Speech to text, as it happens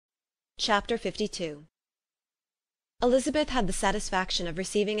Chapter 52 Elizabeth had the satisfaction of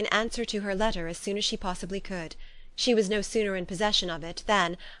receiving an answer to her letter as soon as she possibly could. She was no sooner in possession of it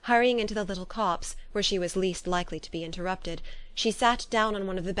than, hurrying into the little copse, where she was least likely to be interrupted, she sat down on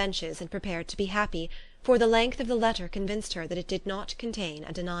one of the benches and prepared to be happy, for the length of the letter convinced her that it did not contain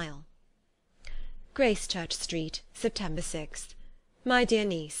a denial. Gracechurch Street, September 6th. My dear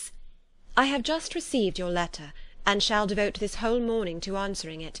niece, I have just received your letter, and shall devote this whole morning to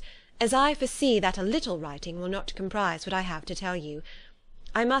answering it, as I foresee that a little writing will not comprise what I have to tell you.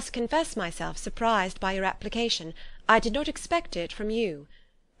 I must confess myself surprised by your application. I did not expect it from you.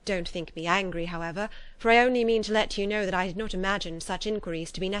 Don't think me angry, however, for I only mean to let you know that I did not imagine such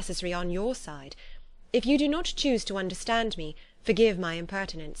inquiries to be necessary on your side. If you do not choose to understand me, forgive my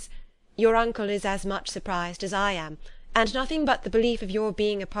impertinence. Your uncle is as much surprised as I am, and nothing but the belief of your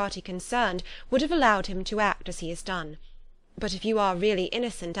being a party concerned would have allowed him to act as he has done. But if you are really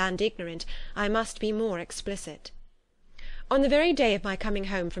innocent and ignorant, I must be more explicit. On the very day of my coming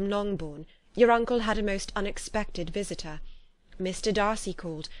home from Longbourn, your uncle had a most unexpected visitor. Mr. Darcy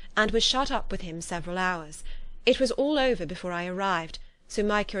called, and was shut up with him several hours. It was all over before I arrived, so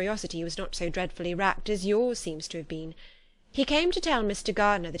my curiosity was not so dreadfully racked as yours seems to have been. He came to tell Mr.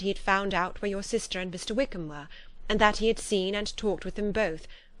 Gardiner that he had found out where your sister and Mr. Wickham were, and that he had seen and talked with them both,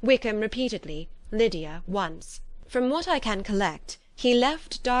 Wickham repeatedly, Lydia once. From what I can collect, he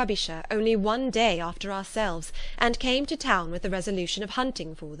left Derbyshire only one day after ourselves, and came to town with the resolution of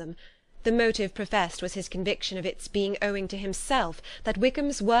hunting for them. The motive professed was his conviction of its being owing to himself that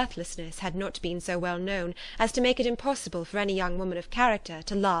Wickham's worthlessness had not been so well known as to make it impossible for any young woman of character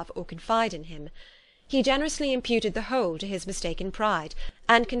to love or confide in him. He generously imputed the whole to his mistaken pride,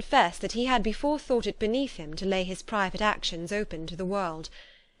 and confessed that he had before thought it beneath him to lay his private actions open to the world.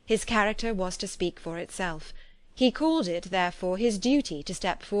 His character was to speak for itself. He called it, therefore, his duty to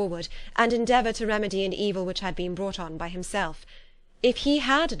step forward, and endeavour to remedy an evil which had been brought on by himself. If he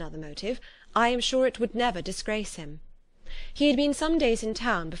had another motive, I am sure it would never disgrace him. He had been some days in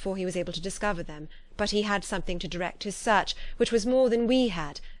town before he was able to discover them, but he had something to direct his search, which was more than we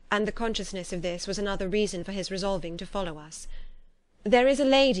had, and the consciousness of this was another reason for his resolving to follow us. There is a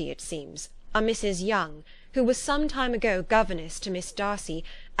lady, it seems, a Mrs. Young, who was some time ago governess to Miss Darcy,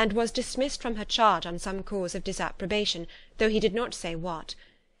 and was dismissed from her charge on some cause of disapprobation, though he did not say what.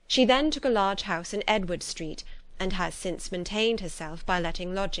 She then took a large house in Edward Street, and has since maintained herself by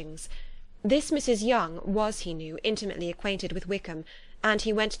letting lodgings. This Mrs. Young was, he knew, intimately acquainted with Wickham, and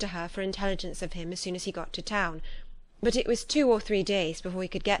he went to her for intelligence of him as soon as he got to town. But it was 2 or 3 days before he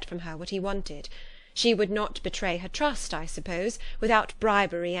could get from her what he wanted. She would not betray her trust, I suppose, without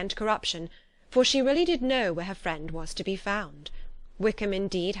bribery and corruption, for she really did know where her friend was to be found. Wickham,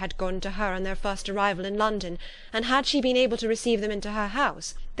 indeed, had gone to her on their first arrival in London, and had she been able to receive them into her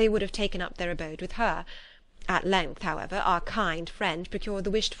house, they would have taken up their abode with her. At length, however, our kind friend procured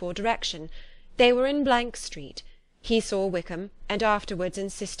the wished-for direction. They were in Street. He saw Wickham, and afterwards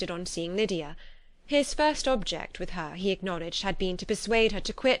insisted on seeing Lydia. His first object with her, he acknowledged, had been to persuade her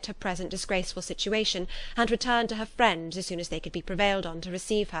to quit her present disgraceful situation, and return to her friends as soon as they could be prevailed on to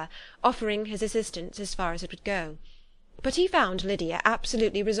receive her, offering his assistance as far as it would go. But he found Lydia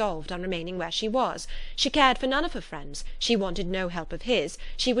absolutely resolved on remaining where she was. She cared for none of her friends, she wanted no help of his,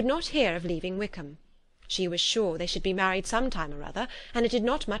 she would not hear of leaving Wickham. She was sure they should be married some time or other, and it did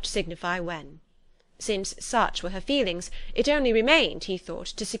not much signify when. Since such were her feelings, it only remained, he thought,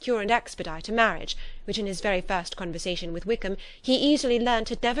 to secure and expedite a marriage, which in his very first conversation with Wickham he easily learnt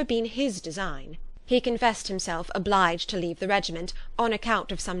had never been his design. He confessed himself obliged to leave the regiment, on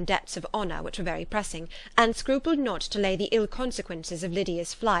account of some debts of honour which were very pressing, and scrupled not to lay the ill consequences of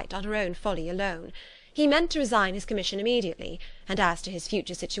Lydia's flight on her own folly alone. He meant to resign his commission immediately, and as to his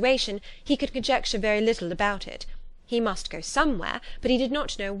future situation, he could conjecture very little about it. He must go somewhere, but he did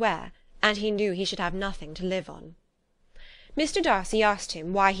not know where, and he knew he should have nothing to live on. Mr. Darcy asked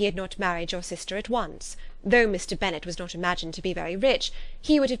him why he had not married your sister at once. Though Mr. Bennet was not imagined to be very rich,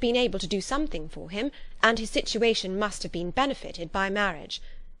 he would have been able to do something for him, and his situation must have been benefited by marriage.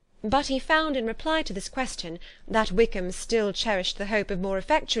 But he found in reply to this question that Wickham still cherished the hope of more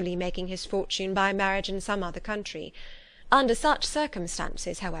effectually making his fortune by marriage in some other country. Under such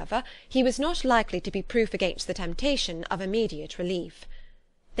circumstances, however, he was not likely to be proof against the temptation of immediate relief.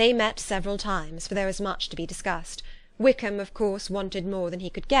 They met several times, for there was much to be discussed. Wickham, of course, wanted more than he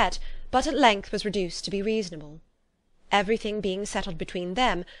could get, but at length was reduced to be reasonable. Everything being settled between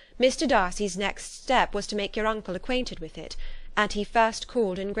them, Mr. Darcy's next step was to make your uncle acquainted with it, and he first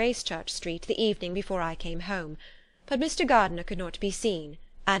called in Gracechurch Street the evening before I came home. But Mr. Gardiner could not be seen,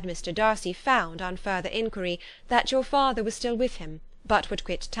 and Mr. Darcy found, on further inquiry, that your father was still with him, but would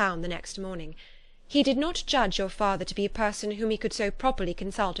quit town the next morning. He did not judge your father to be a person whom he could so properly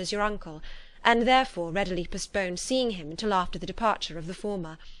consult as your uncle, and therefore readily postponed seeing him till after the departure of the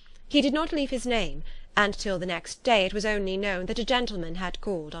former. He did not leave his name, and till the next day it was only known that a gentleman had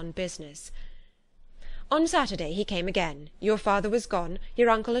called on business. On Saturday he came again. Your father was gone, your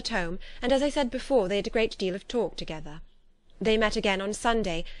uncle at home, and, as I said before, they had a great deal of talk together. They met again on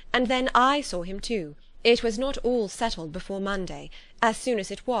Sunday, and then I saw him too. It was not all settled before Monday. As soon as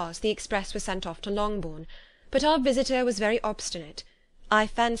it was, the express was sent off to Longbourn. But our visitor was very obstinate. I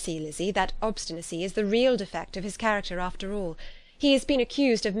fancy, Lizzy, that obstinacy is the real defect of his character after all. He has been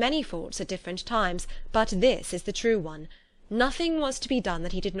accused of many faults at different times, but this is the true one. Nothing was to be done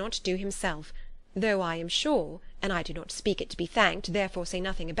that he did not do himself, though I am sure, and I do not speak it to be thanked, therefore say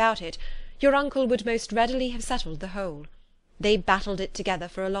nothing about it, your uncle would most readily have settled the whole. They battled it together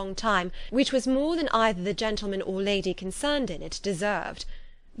for a long time, which was more than either the gentleman or lady concerned in it deserved.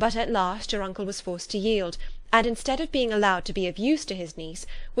 But at last your uncle was forced to yield, and instead of being allowed to be of use to his niece,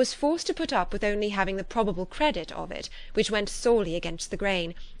 was forced to put up with only having the probable credit of it, which went sorely against the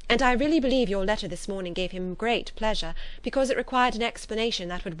grain, and I really believe your letter this morning gave him great pleasure, because it required an explanation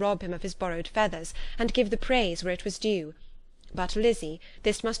that would rob him of his borrowed feathers, and give the praise where it was due. But, Lizzy,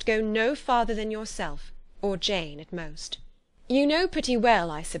 this must go no farther than yourself, or Jane at most. You know pretty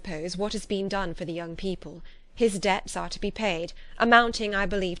well, I suppose, what has been done for the young people. His debts are to be paid, amounting, I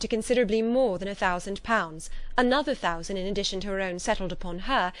believe, to considerably more than £1,000, another 1,000 in addition to her own settled upon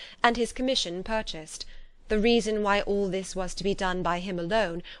her, and his commission purchased. The reason why all this was to be done by him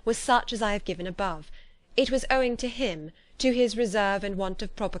alone was such as I have given above. It was owing to him, to his reserve and want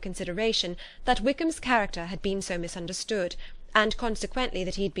of proper consideration, that Wickham's character had been so misunderstood, and consequently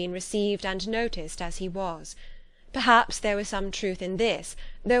that he had been received and noticed as he was. Perhaps there was some truth in this,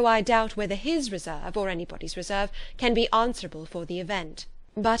 though I doubt whether his reserve, or anybody's reserve, can be answerable for the event.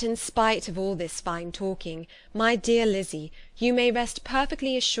 But in spite of all this fine talking, my dear Lizzy, you may rest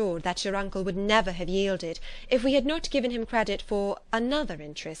perfectly assured that your uncle would never have yielded, if we had not given him credit for another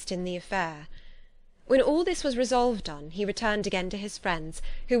interest in the affair. When all this was resolved on, he returned again to his friends,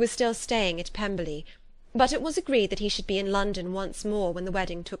 who were still staying at Pemberley. But it was agreed that he should be in London once more when the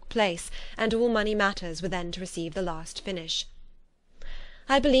wedding took place, and all money matters were then to receive the last finish.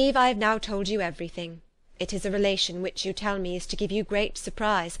 I believe I have now told you everything. It is a relation which you tell me is to give you great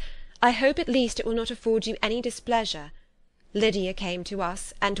surprise. I hope at least it will not afford you any displeasure. Lydia came to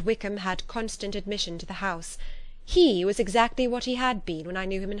us, and Wickham had constant admission to the house. He was exactly what he had been when I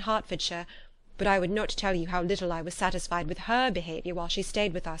knew him in Hertfordshire, but I would not tell you how little I was satisfied with her behaviour while she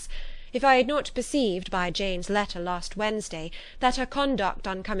stayed with us, if I had not perceived by Jane's letter last Wednesday that her conduct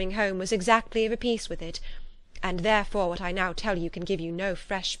on coming home was exactly of a piece with it, and therefore what I now tell you can give you no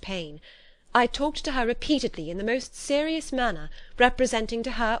fresh pain. I talked to her repeatedly in the most serious manner, representing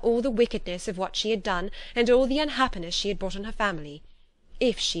to her all the wickedness of what she had done, and all the unhappiness she had brought on her family.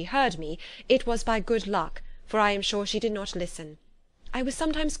 If she heard me, it was by good luck, for I am sure she did not listen. I was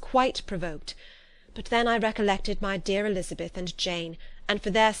sometimes quite provoked, but then I recollected my dear Elizabeth and Jane, and for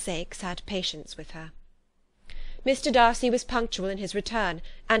their sakes had patience with her. Mr. Darcy was punctual in his return,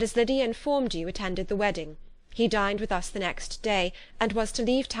 and, as Lydia informed you, attended the wedding. He dined with us the next day, and was to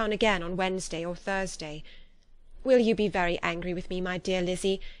leave town again on Wednesday or Thursday. Will you be very angry with me, my dear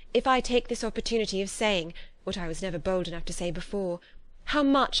Lizzy, if I take this opportunity of saying, what I was never bold enough to say before, how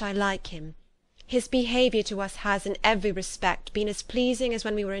much I like him? His behaviour to us has, in every respect, been as pleasing as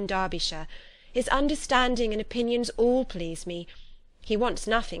when we were in Derbyshire. His understanding and opinions all please me. He wants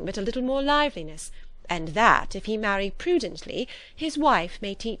nothing but a little more liveliness, and that, if he marry prudently, his wife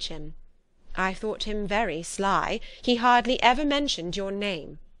may teach him. I thought him very sly. He hardly ever mentioned your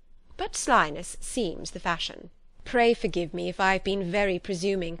name. But slyness seems the fashion. Pray forgive me if I have been very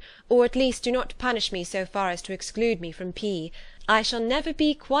presuming, or at least do not punish me so far as to exclude me from P. I shall never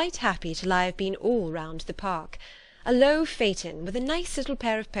be quite happy till I have been all round the park. A low phaeton with a nice little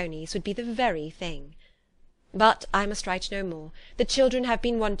pair of ponies would be the very thing. But I must write no more. The children have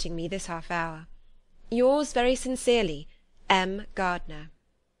been wanting me this half-hour. Yours very sincerely, M. Gardiner.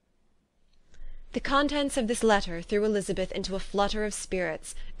 The contents of this letter threw Elizabeth into a flutter of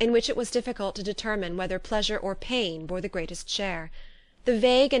spirits, in which it was difficult to determine whether pleasure or pain bore the greatest share. The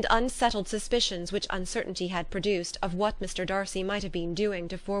vague and unsettled suspicions which uncertainty had produced of what Mr. Darcy might have been doing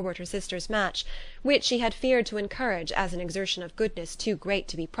to forward her sister's match, which she had feared to encourage as an exertion of goodness too great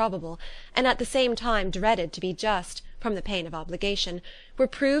to be probable, and at the same time dreaded to be just, from the pain of obligation, were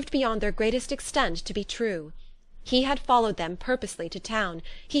proved beyond their greatest extent to be true. He had followed them purposely to town.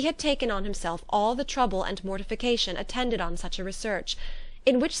 He had taken on himself all the trouble and mortification attendant on such a research.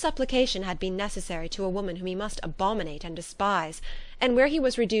 in which supplication had been necessary to a woman whom he must abominate and despise, and where he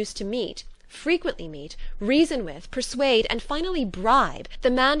was reduced to meet, frequently meet, reason with, persuade, and finally bribe the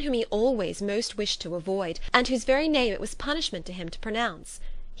man whom he always most wished to avoid, and whose very name it was punishment to him to pronounce.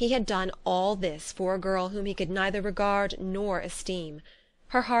 He had done all this for a girl whom he could neither regard nor esteem.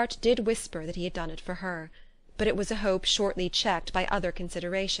 Her heart did whisper that he had done it for her, but it was a hope shortly checked by other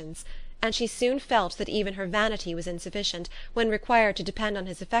considerations, and she soon felt that even her vanity was insufficient, when required to depend on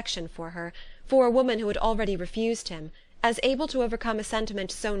his affection for her, for a woman who had already refused him, as able to overcome a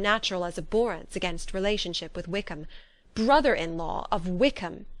sentiment so natural as abhorrence against relationship with Wickham. Brother-in-law of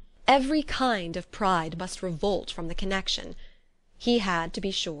Wickham! Every kind of pride must revolt from the connection. He had, to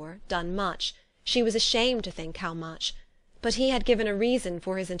be sure, done much. She was ashamed to think how much. But he had given a reason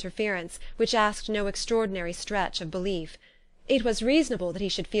for his interference, which asked no extraordinary stretch of belief. It was reasonable that he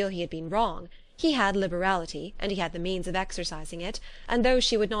should feel he had been wrong. He had liberality, and he had the means of exercising it, and though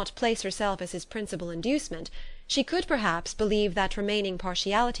she would not place herself as his principal inducement, she could perhaps believe that remaining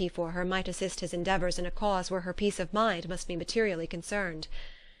partiality for her might assist his endeavours in a cause where her peace of mind must be materially concerned.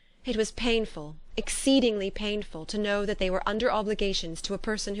 It was painful, exceedingly painful, to know that they were under obligations to a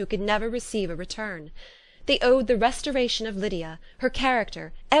person who could never receive a return. They owed the restoration of Lydia, her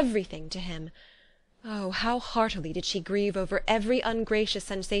character, everything to him. Oh, how heartily did she grieve over every ungracious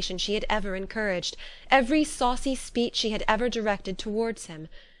sensation she had ever encouraged, every saucy speech she had ever directed towards him.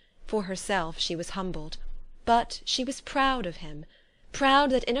 For herself she was humbled, but she was proud of him, proud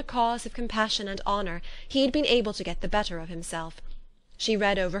that in a cause of compassion and honour he had been able to get the better of himself. She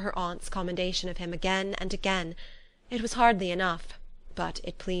read over her aunt's commendation of him again and again. It was hardly enough, but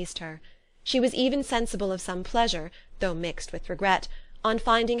it pleased her. She was even sensible of some pleasure, though mixed with regret, on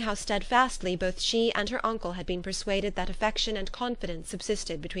finding how steadfastly both she and her uncle had been persuaded that affection and confidence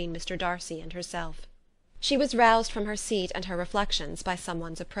subsisted between Mr. Darcy and herself. She was roused from her seat and her reflections by some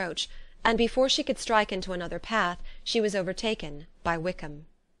one's approach, and before she could strike into another path she was overtaken by Wickham.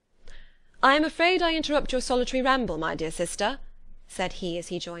 "I am afraid I interrupt your solitary ramble, my dear sister," said he as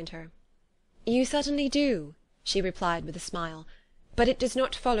he joined her. "You certainly do," she replied with a smile, "but it does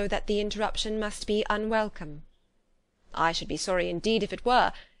not follow that the interruption must be unwelcome." "I should be sorry indeed if it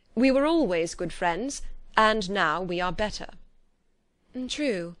were. We were always good friends, and now we are better."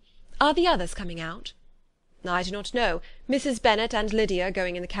 "True. Are the others coming out?" "I do not know. Mrs. Bennet and Lydia are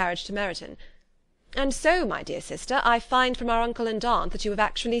going in the carriage to Meryton. And so, my dear sister, I find from our uncle and aunt that you have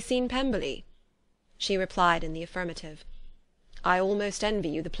actually seen Pemberley." She replied in the affirmative. "I almost envy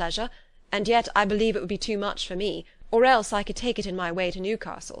you the pleasure, and yet I believe it would be too much for me, or else I could take it in my way to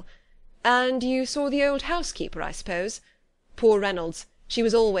Newcastle. And you saw the old housekeeper, I suppose? Poor Reynolds, she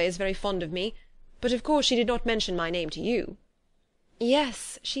was always very fond of me, but of course she did not mention my name to you."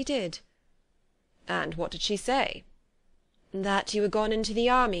 "Yes, she did." "And what did she say?" "That you were gone into the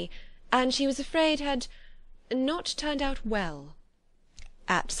army, and she was afraid had not turned out well.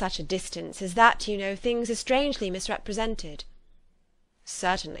 At such a distance as that, you know, things are strangely misrepresented."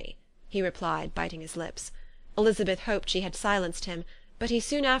 "Certainly," he replied, biting his lips. Elizabeth hoped she had silenced him, but he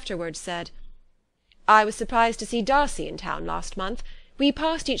soon afterwards said, "I was surprised to see Darcy in town last month. We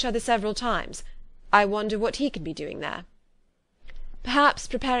passed each other several times. I wonder what he can be doing there." "Perhaps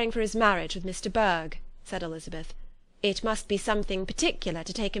preparing for his marriage with Mr. Berg," said Elizabeth. "It must be something particular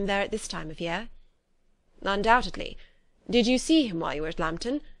to take him there at this time of year." "Undoubtedly. Did you see him while you were at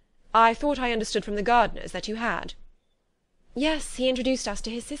Lambton? I thought I understood from the gardeners that you had." "Yes, he introduced us to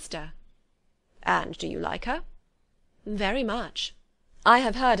his sister." "And do you like her?" "Very much." "I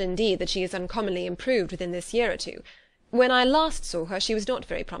have heard, indeed, that she is uncommonly improved within this year or two. When I last saw her she was not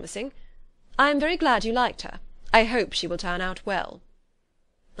very promising. I am very glad you liked her. I hope she will turn out well."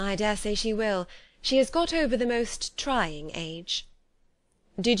 "I dare say she will. She has got over the most trying age."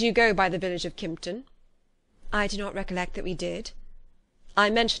 "Did you go by the village of Kympton?" "I do not recollect that we did."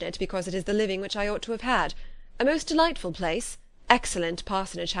 "I mention it because it is the living which I ought to have had. A most delightful place, excellent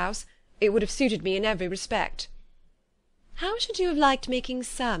parsonage house. It would have suited me in every respect." "How should you have liked making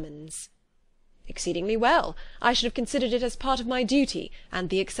sermons?" "Exceedingly well. I should have considered it as part of my duty, and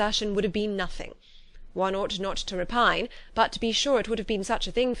the exertion would have been nothing. One ought not to repine, but to be sure it would have been such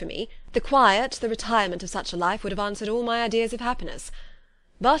a thing for me. The quiet, the retirement of such a life would have answered all my ideas of happiness.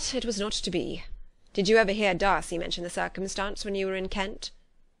 But it was not to be. Did you ever hear Darcy mention the circumstance when you were in Kent?"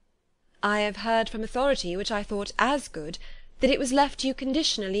 "I have heard from authority, which I thought as good, that it was left you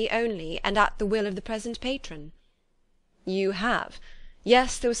conditionally only, and at the will of the present patron." "You have?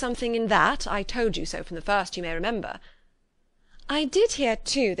 Yes, there was something in that. I told you so from the first, you may remember." "I did hear,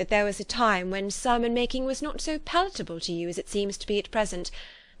 too, that there was a time when sermon-making was not so palatable to you as it seems to be at present,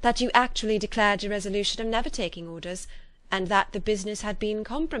 that you actually declared your resolution of never taking orders, and that the business had been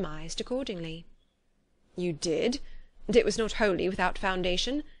compromised accordingly." "You did? And it was not wholly without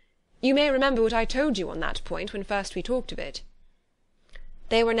foundation? You may remember what I told you on that point when first we talked of it."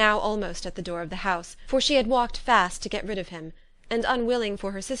 They were now almost at the door of the house, for she had walked fast to get rid of him, and unwilling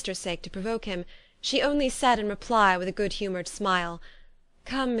for her sister's sake to provoke him, she only said in reply with a good-humoured smile,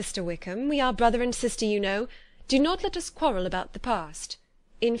 "Come, Mr. Wickham, we are brother and sister, you know. Do not let us quarrel about the past.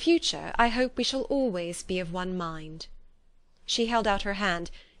 In future I hope we shall always be of one mind." She held out her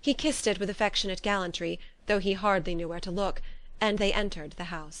hand. He kissed it with affectionate gallantry, though he hardly knew where to look, and they entered the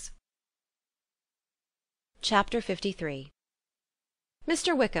house. Chapter 53.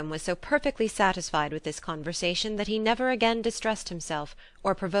 Mr. Wickham was so perfectly satisfied with this conversation that he never again distressed himself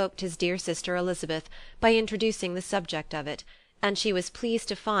or provoked his dear sister Elizabeth by introducing the subject of it, and she was pleased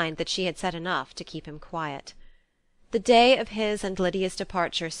to find that she had said enough to keep him quiet. The day of his and Lydia's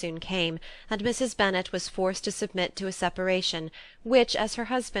departure soon came, and Mrs. Bennet was forced to submit to a separation, which, as her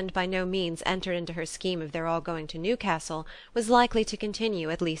husband by no means entered into her scheme of their all going to Newcastle, was likely to continue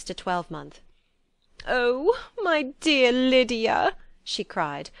at least a twelvemonth. "Oh, my dear Lydia," she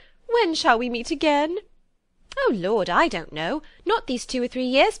cried, "when shall we meet again?" "Oh, Lord, I don't know. Not these 2 or 3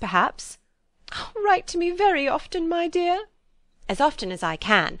 years, perhaps." "Write to me very often, my dear." "As often as I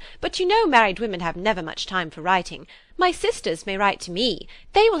can, but you know married women have never much time for writing. My sisters may write to me.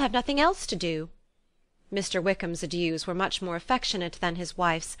 They will have nothing else to do." Mr. Wickham's adieus were much more affectionate than his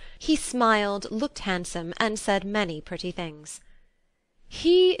wife's. He smiled, looked handsome, and said many pretty things.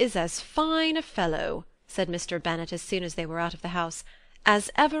 "He is as fine a fellow," said Mr. Bennet as soon as they were out of the house, "as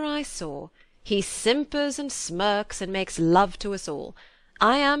ever I saw. He simpers and smirks and makes love to us all.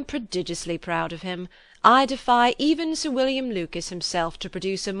 I am prodigiously proud of him. I defy even Sir William Lucas himself to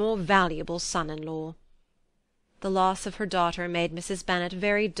produce a more valuable son-in-law." The loss of her daughter made Mrs. Bennet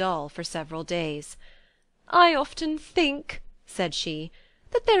very dull for several days. "I often think," said she,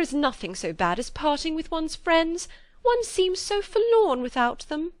 "that there is nothing so bad as parting with one's friends. One seems so forlorn without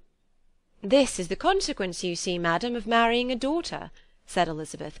them." "This is the consequence, you see, madam, of marrying a daughter," said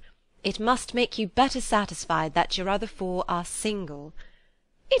Elizabeth. "It must make you better satisfied that your other 4 are single."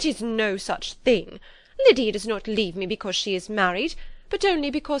 "It is no such thing. Lydia does not leave me because she is married, but only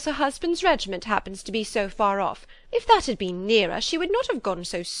because her husband's regiment happens to be so far off. If that had been nearer, she would not have gone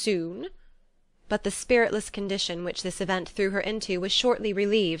so soon." But the spiritless condition which this event threw her into was shortly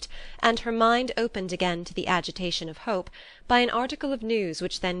relieved, and her mind opened again to the agitation of hope, by an article of news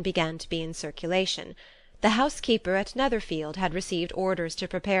which then began to be in circulation. The housekeeper at Netherfield had received orders to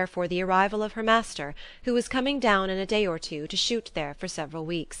prepare for the arrival of her master, who was coming down in a day or 2 to shoot there for several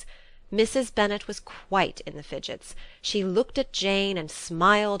weeks. Mrs. Bennet was quite in the fidgets. She looked at Jane, and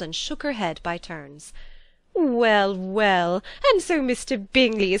smiled and shook her head by turns. "Well, well, and so Mr.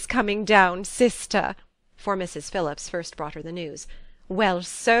 Bingley is coming down, sister," for Mrs. Phillips first brought her the news. "Well,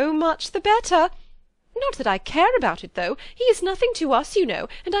 so much the better. Not that I care about it, though. He is nothing to us, you know,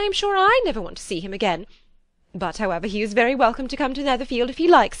 and I am sure I never want to see him again. But, however, he is very welcome to come to Netherfield if he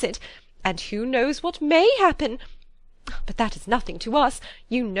likes it, and who knows what may happen? But that is nothing to us.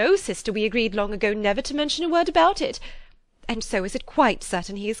 You know, sister, we agreed long ago never to mention a word about it. And so is it quite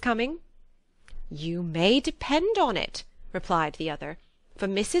certain he is coming?" "You may depend on it," replied the other, "for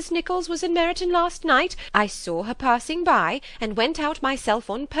Mrs. Nicholls was in Meryton last night. I saw her passing by, and went out myself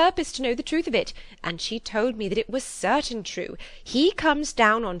on purpose to know the truth of it, and she told me that it was certain true. He comes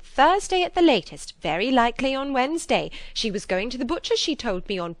down on Thursday at the latest, very likely on Wednesday. She was going to the butcher's, she told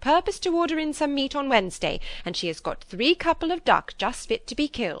me, on purpose to order in some meat on Wednesday, and she has got 3 couple of duck just fit to be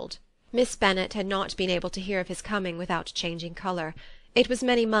killed." Miss Bennet had not been able to hear of his coming without changing colour. It was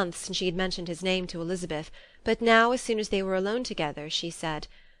many months since she had mentioned his name to Elizabeth, but now, as soon as they were alone together, she said,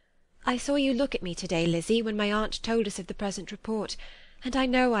 "I saw you look at me to-day, Lizzie, when my aunt told us of the present report, and I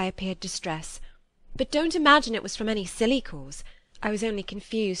know I appeared distressed. But don't imagine it was from any silly cause. I was only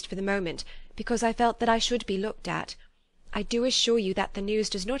confused for the moment, because I felt that I should be looked at. I do assure you that the news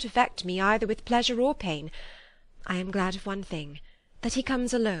does not affect me either with pleasure or pain. I am glad of one thing, that he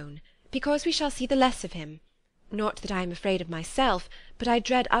comes alone, because we shall see the less of him. Not that I am afraid of myself, but I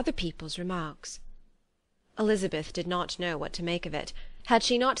dread other people's remarks." Elizabeth did not know what to make of it. Had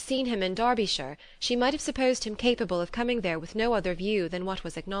she not seen him in Derbyshire, she might have supposed him capable of coming there with no other view than what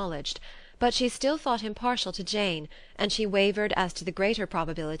was acknowledged, but she still thought him partial to Jane, and she wavered as to the greater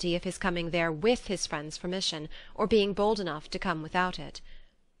probability of his coming there with his friend's permission, or being bold enough to come without it.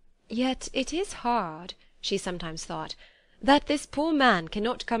 "Yet it is hard," she sometimes thought, "that this poor man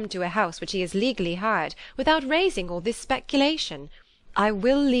cannot come to a house which he has legally hired, without raising all this speculation. I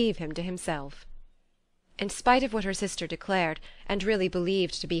will leave him to himself." In spite of what her sister declared, and really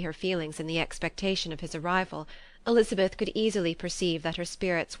believed to be her feelings in the expectation of his arrival, Elizabeth could easily perceive that her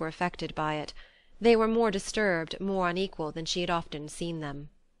spirits were affected by it. They were more disturbed, more unequal, than she had often seen them.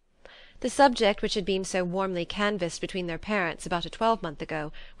 The subject which had been so warmly canvassed between their parents about a twelvemonth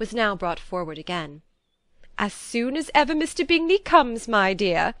ago was now brought forward again. "As soon as ever Mr Bingley comes, my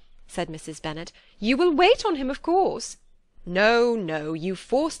dear," said Mrs Bennet, "you will wait on him, of course." "No, no, you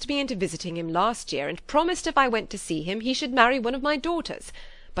forced me into visiting him last year, and promised if I went to see him he should marry one of my daughters.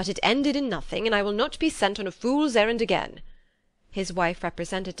 But it ended in nothing, and I will not be sent on a fool's errand again." His wife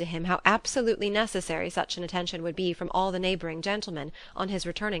represented to him how absolutely necessary such an attention would be from all the neighbouring gentlemen on his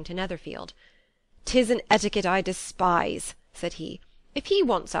returning to Netherfield. "'Tis an etiquette I despise," said he. "If he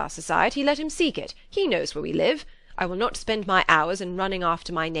wants our society, let him seek it. He knows where we live. I will not spend my hours in running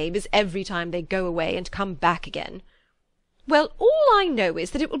after my neighbours every time they go away and come back again." "Well, all I know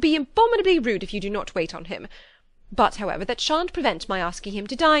is that it will be abominably rude if you do not wait on him. But, however, that shan't prevent my asking him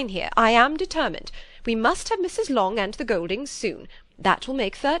to dine here. I am determined. We must have Mrs Long and the Goldings soon. That will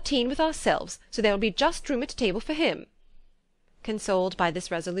make 13 with ourselves, so there will be just room at table for him." Consoled by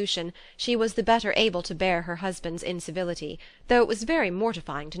this resolution, she was the better able to bear her husband's incivility, though it was very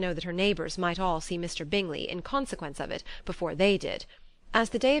mortifying to know that her neighbours might all see Mr Bingley, in consequence of it, before they did. As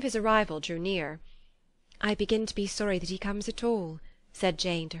the day of his arrival drew near, "I begin to be sorry that he comes at all," said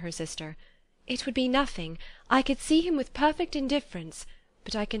Jane to her sister. "It would be nothing. I could see him with perfect indifference,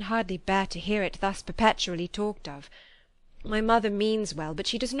 but I can hardly bear to hear it thus perpetually talked of. My mother means well, but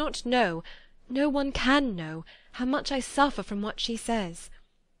she does not know, no one can know, how much I suffer from what she says.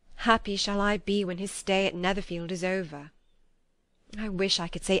 Happy shall I be when his stay at Netherfield is over." "I wish I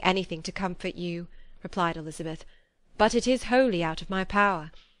could say anything to comfort you," replied Elizabeth, "but it is wholly out of my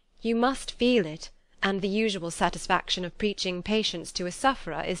power. You must feel it, and the usual satisfaction of preaching patience to a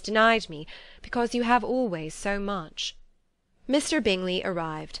sufferer is denied me, because you have always so much." Mr Bingley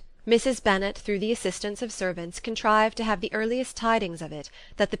arrived. Mrs Bennet, through the assistance of servants, contrived to have the earliest tidings of it,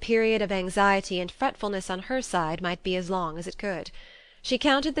 that the period of anxiety and fretfulness on her side might be as long as it could. She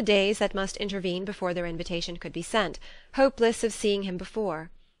counted the days that must intervene before their invitation could be sent, hopeless of seeing him before.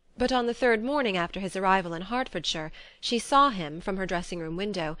 But on the third morning after his arrival in Hertfordshire, she saw him, from her dressing-room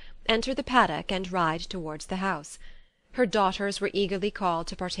window, enter the paddock and ride towards the house. Her daughters were eagerly called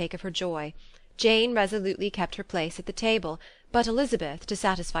to partake of her joy. Jane resolutely kept her place at the table, but Elizabeth, to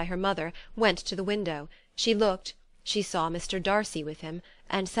satisfy her mother, went to the window. She looked, she saw Mr Darcy with him,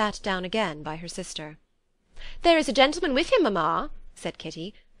 and sat down again by her sister. "There is a gentleman with him, mamma," said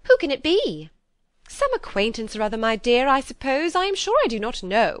Kitty. "Who can it be?" "Some acquaintance or other, my dear, I suppose. I am sure I do not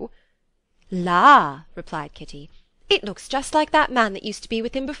know." "La!" replied Kitty, "it looks just like that man that used to be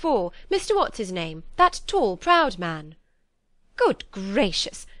with him before, Mr What's-his-name, that tall, proud man." "Good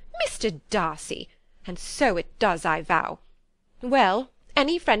gracious! Mr Darcy! And so it does, I vow. Well,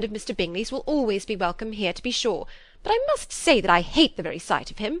 any friend of Mr Bingley's will always be welcome here, to be sure, but I must say that I hate the very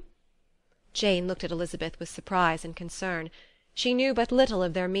sight of him." Jane looked at Elizabeth with surprise and concern. She knew but little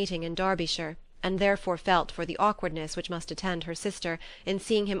of their meeting in Derbyshire, and therefore felt for the awkwardness which must attend her sister in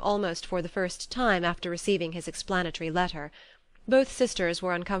seeing him almost for the first time after receiving his explanatory letter. Both sisters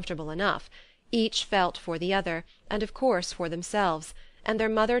were uncomfortable enough. Each felt for the other, and of course for themselves, and their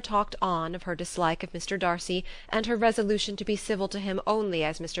mother talked on of her dislike of Mr Darcy, and her resolution to be civil to him only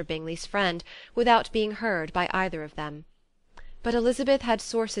as Mr Bingley's friend, without being heard by either of them. But Elizabeth had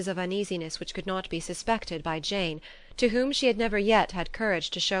sources of uneasiness which could not be suspected by Jane, to whom she had never yet had courage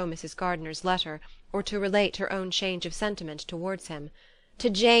to show Mrs Gardiner's letter, or to relate her own change of sentiment towards him. To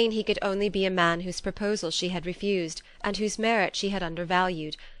Jane he could only be a man whose proposals she had refused, and whose merit she had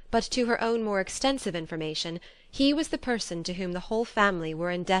undervalued, but to her own more extensive information, he was the person to whom the whole family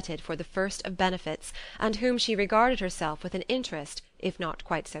were indebted for the first of benefits, and whom she regarded herself with an interest, if not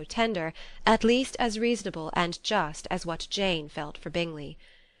quite so tender, at least as reasonable and just as what Jane felt for Bingley.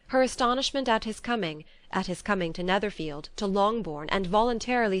 Her astonishment at his coming to Netherfield, to Longbourn, and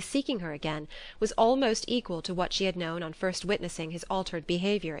voluntarily seeking her again, was almost equal to what she had known on first witnessing his altered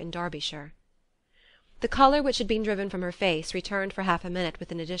behaviour in Derbyshire. The colour which had been driven from her face returned for half a minute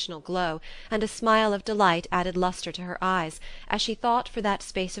with an additional glow, and a smile of delight added lustre to her eyes, as she thought for that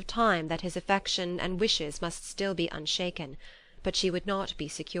space of time that his affection and wishes must still be unshaken. But she would not be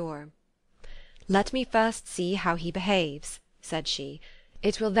secure. "Let me first see how he behaves," said she.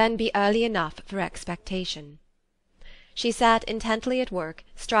 "It will then be early enough for expectation." She sat intently at work,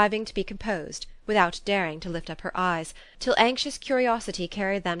 striving to be composed, without daring to lift up her eyes, till anxious curiosity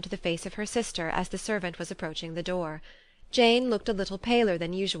carried them to the face of her sister as the servant was approaching the door. Jane looked a little paler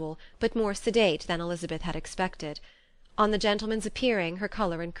than usual, but more sedate than Elizabeth had expected. On the gentleman's appearing, her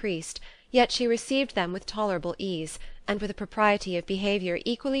colour increased, yet she received them with tolerable ease, and with a propriety of behaviour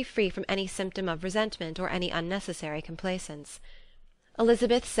equally free from any symptom of resentment or any unnecessary complaisance.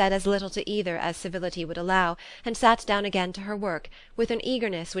 Elizabeth said as little to either as civility would allow, and sat down again to her work, with an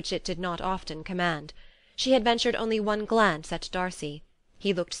eagerness which it did not often command. She had ventured only one glance at Darcy.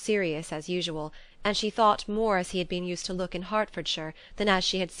 He looked serious as usual, and she thought more as he had been used to look in Hertfordshire than as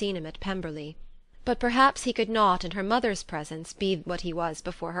she had seen him at Pemberley. But perhaps he could not in her mother's presence be what he was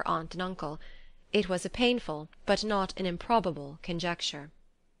before her aunt and uncle. It was a painful, but not an improbable, conjecture.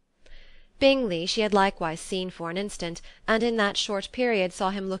 Bingley she had likewise seen for an instant, and in that short period saw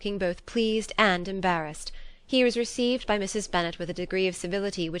him looking both pleased and embarrassed. He was received by Mrs. Bennet with a degree of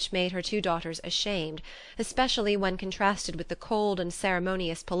civility which made her two daughters ashamed, especially when contrasted with the cold and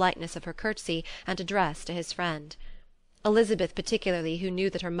ceremonious politeness of her curtsy and address to his friend. Elizabeth particularly, who knew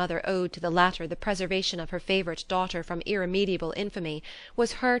that her mother owed to the latter the preservation of her favourite daughter from irremediable infamy,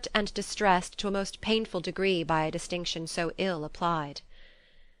 was hurt and distressed to a most painful degree by a distinction so ill applied.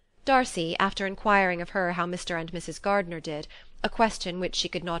 Darcy, after inquiring of her how Mr and Mrs Gardiner did, a question which she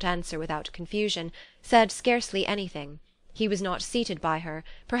could not answer without confusion, said scarcely anything. He was not seated by her,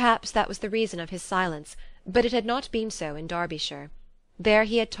 perhaps that was the reason of his silence, but it had not been so in Derbyshire. There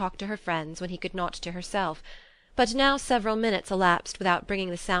he had talked to her friends when he could not to herself, but now several minutes elapsed without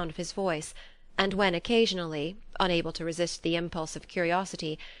bringing the sound of his voice, and when occasionally, unable to resist the impulse of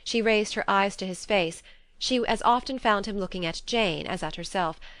curiosity, she raised her eyes to his face, she as often found him looking at Jane as at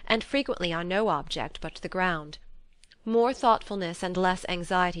herself, and frequently on no object but the ground. More thoughtfulness and less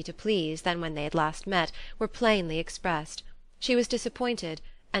anxiety to please than when they had last met were plainly expressed. She was disappointed,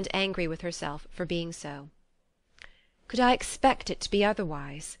 and angry with herself for being so. "Could I expect it to be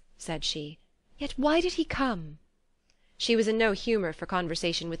otherwise?" said she. "Yet why did he come?" She was in no humour for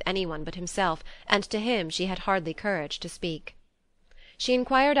conversation with any one but himself, and to him she had hardly courage to speak. She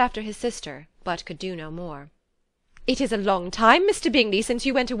inquired after his sister, but could do no more. "It is a long time, Mr Bingley, since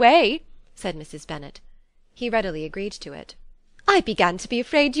you went away," said Mrs Bennet. He readily agreed to it. "I began to be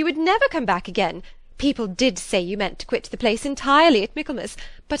afraid you would never come back again. People did say you meant to quit the place entirely at Michaelmas,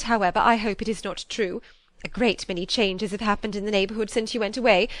 but however I hope it is not true. A great many changes have happened in the neighbourhood since you went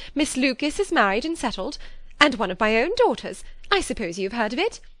away. Miss Lucas is married and settled, and one of my own daughters. I suppose you have heard of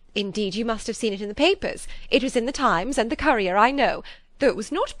it. Indeed, you must have seen it in the papers. It was in the Times and the Courier, I know, though it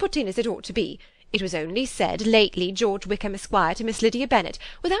was not put in as it ought to be. It was only said, lately, George Wickham, Esquire, to Miss Lydia Bennet,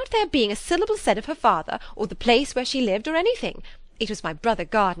 without there being a syllable said of her father, or the place where she lived, or anything. It was my brother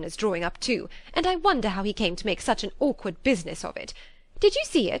Gardiner's drawing up too, and I wonder how he came to make such an awkward business of it. Did you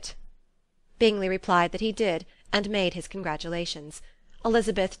see it?" Bingley replied that he did, and made his congratulations.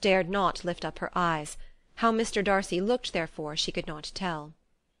 Elizabeth dared not lift up her eyes. How Mr Darcy looked, therefore, she could not tell.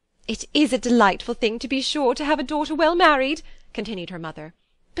 "It is a delightful thing, to be sure, to have a daughter well married," continued her mother.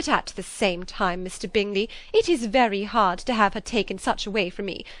 "But at the same time, Mr Bingley, it is very hard to have her taken such away from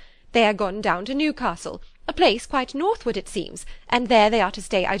me. They are gone down to Newcastle, a place quite northward, it seems, and there they are to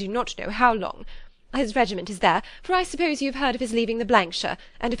stay I do not know how long. His regiment is there, for I suppose you have heard of his leaving the Blankshire,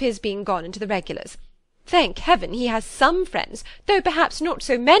 and of his being gone into the regulars. Thank heaven he has some friends, though perhaps not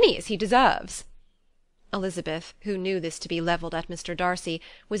so many as he deserves." Elizabeth, who knew this to be levelled at Mr Darcy,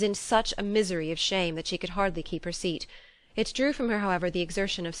 was in such a misery of shame that she could hardly keep her seat. It drew from her, however, the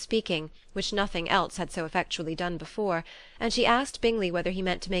exertion of speaking, which nothing else had so effectually done before, and she asked Bingley whether he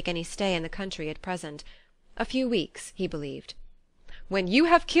meant to make any stay in the country at present. A few weeks, he believed. "When you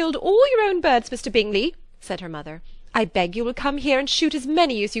have killed all your own birds, Mr Bingley," said her mother, "I beg you will come here and shoot as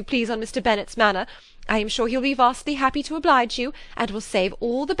many as you please on Mr Bennet's manor. I am sure he'll be vastly happy to oblige you, and will save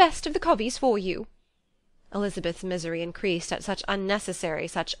all the best of the coveys for you." Elizabeth's misery increased at such unnecessary,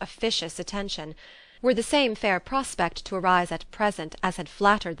 such officious attention. Were the same fair prospect to arise at present as had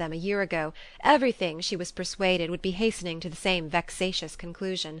flattered them a year ago, everything, she was persuaded, would be hastening to the same vexatious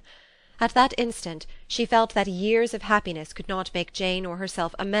conclusion. At that instant she felt that years of happiness could not make Jane or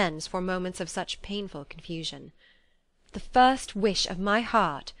herself amends for moments of such painful confusion. "The first wish of my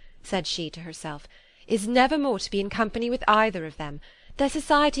heart," said she to herself, "is never more to be in company with either of them. Their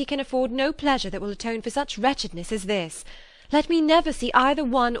society can afford no pleasure that will atone for such wretchedness as this. Let me never see either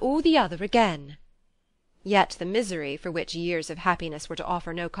one or the other again." Yet the misery, for which years of happiness were to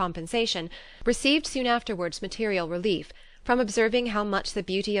offer no compensation, received soon afterwards material relief, from observing how much the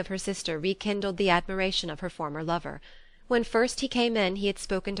beauty of her sister rekindled the admiration of her former lover. When first he came in he had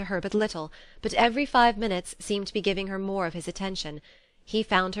spoken to her but little, but every 5 minutes seemed to be giving her more of his attention. He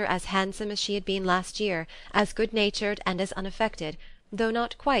found her as handsome as she had been last year, as good-natured and as unaffected, though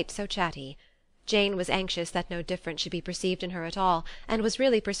not quite so chatty. Jane was anxious that no difference should be perceived in her at all, and was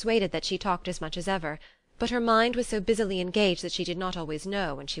really persuaded that she talked as much as ever. but her mind was so busily engaged that she did not always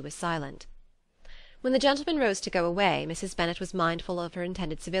know when she was silent. When the gentlemen rose to go away, Mrs. Bennet was mindful of her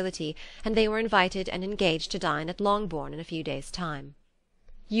intended civility, and they were invited and engaged to dine at Longbourn in a few days' time.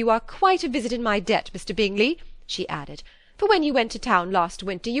 "You are quite a visit in my debt, Mr. Bingley," she added, "for when you went to town last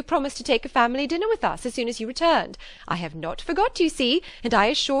winter you promised to take a family dinner with us as soon as you returned. I have not forgot, you see, and I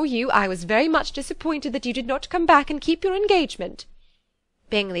assure you I was very much disappointed that you did not come back and keep your engagement."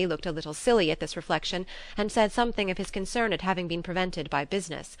 Bingley looked a little silly at this reflection, and said something of his concern at having been prevented by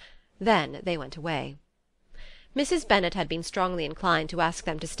business. Then they went away. Mrs. Bennet had been strongly inclined to ask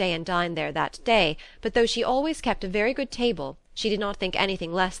them to stay and dine there that day, but though she always kept a very good table, she did not think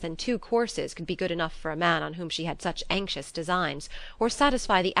anything less than 2 courses could be good enough for a man on whom she had such anxious designs, or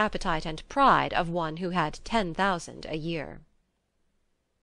satisfy the appetite and pride of one who had 10,000 a year.